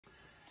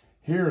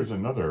Here's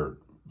another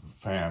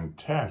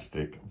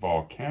fantastic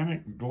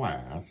volcanic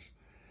glass,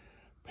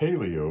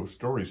 Paleo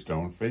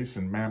Storystone Face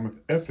and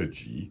Mammoth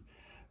Effigy,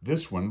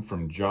 this one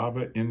from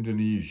Java,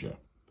 Indonesia.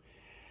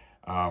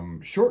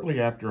 Shortly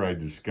after I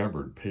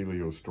discovered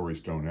Paleo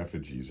Storystone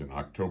effigies in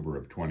October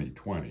of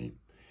 2020,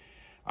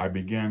 I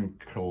began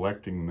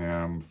collecting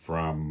them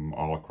from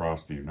all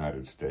across the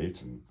United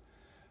States and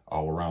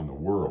all around the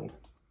world.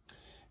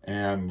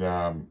 And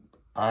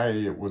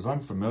I was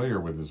unfamiliar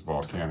with this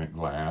volcanic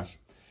glass,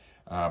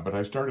 but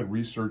I started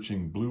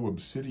researching blue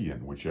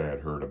obsidian, which I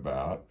had heard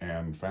about,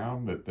 and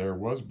found that there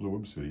was blue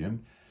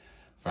obsidian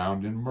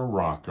found in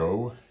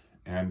Morocco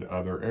and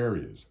other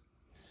areas.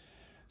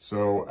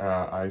 So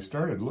I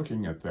started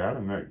looking at that,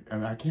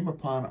 and I came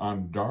upon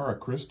Andara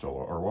crystal,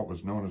 or what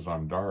was known as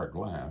Andara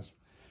glass.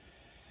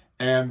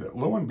 And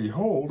lo and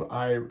behold,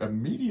 I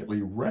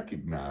immediately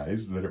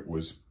recognized that it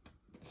was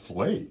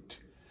flaked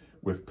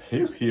with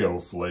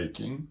paleo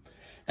flaking,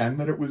 and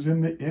that it was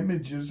in the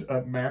images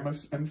of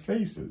mammoths and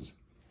faces.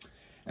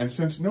 And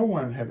since no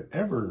one had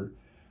ever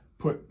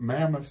put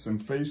mammoths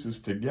and faces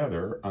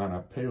together on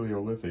a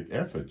Paleolithic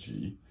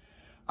effigy,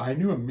 I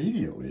knew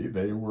immediately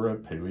they were a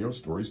Paleo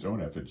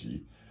Storystone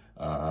effigy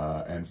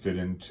and fit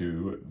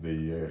into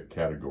the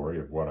category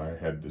of what I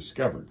had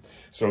discovered.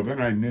 So then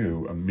I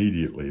knew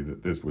immediately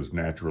that this was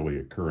naturally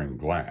occurring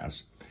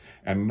glass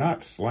and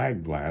not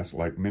slag glass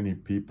like many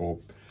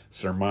people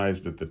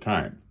surmised at the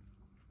time.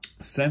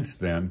 Since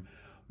then,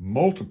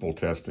 multiple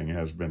testing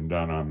has been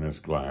done on this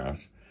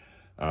glass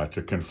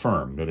to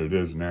confirm that it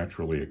is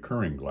naturally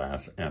occurring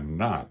glass and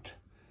not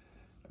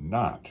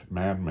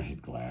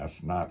man-made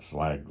glass, not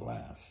slag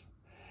glass.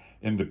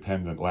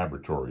 Independent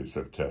laboratories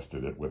have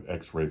tested it with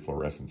X-ray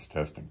fluorescence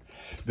testing.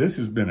 This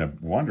has been a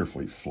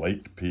wonderfully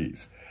flaked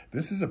piece.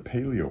 This is a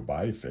paleo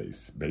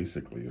biface,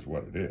 basically, is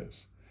what it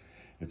is.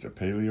 It's a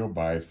paleo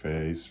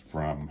biface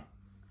from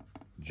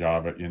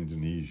Java,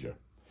 Indonesia.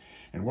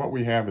 And what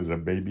we have is a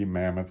baby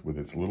mammoth with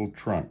its little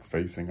trunk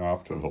facing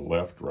off to the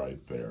left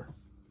right there.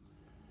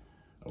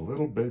 A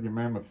little baby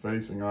mammoth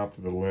facing off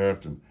to the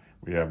left, and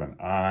we have an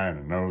eye and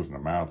a nose and a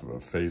mouth of a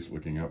face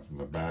looking up from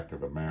the back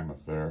of the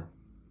mammoth there.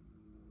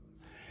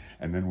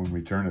 And then when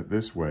we turn it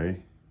this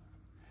way,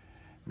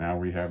 now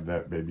we have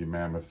that baby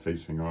mammoth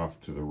facing off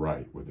to the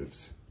right with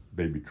its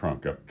baby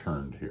trunk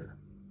upturned here.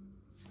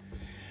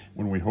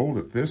 When we hold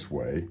it this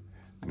way,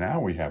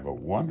 now we have a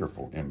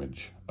wonderful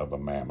image of a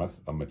mammoth,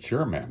 a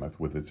mature mammoth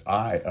with its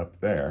eye up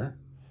there,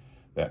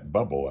 that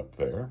bubble up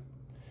there,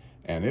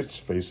 and it's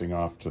facing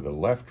off to the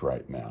left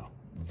right now.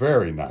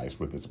 Very nice,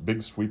 with its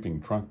big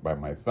sweeping trunk by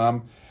my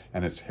thumb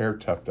and its hair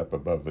tucked up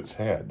above its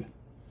head.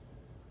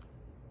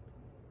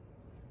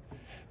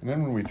 And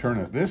then when we turn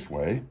it this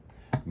way,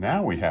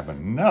 now we have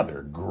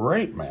another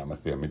great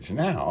mammoth image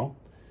now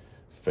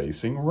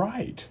facing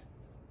right.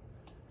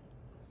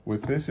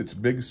 With this, its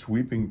big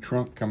sweeping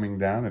trunk coming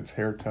down, its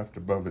hair tucked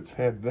above its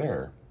head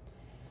there.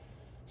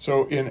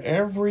 So in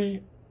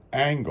every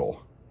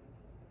angle,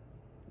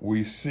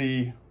 we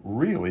see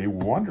really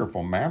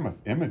wonderful mammoth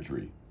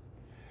imagery.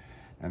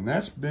 And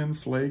that's been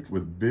flaked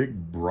with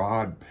big,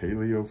 broad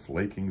paleo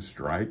flaking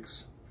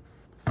strikes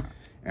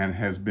and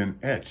has been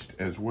etched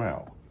as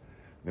well.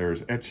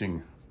 There's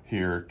etching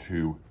here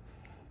to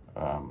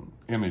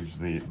image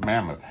the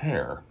mammoth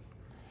hair.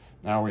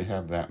 Now we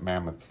have that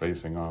mammoth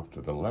facing off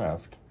to the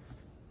left.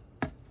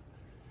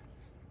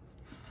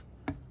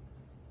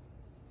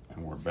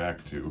 And we're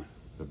back to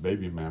the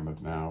baby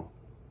mammoth now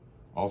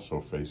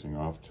also facing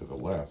off to the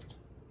left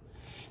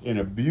in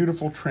a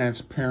beautiful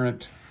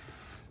transparent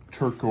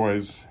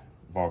turquoise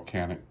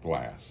volcanic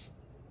glass.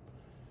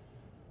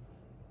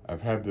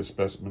 I've had this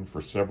specimen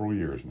for several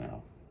years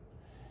now,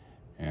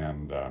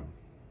 and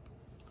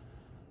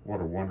what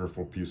a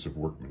wonderful piece of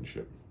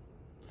workmanship.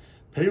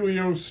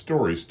 Paleo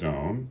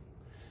Storystone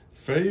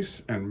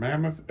Face and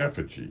Mammoth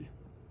Effigy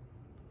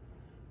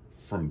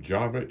from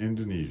Java,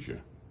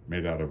 Indonesia,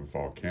 made out of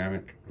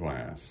volcanic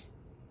glass.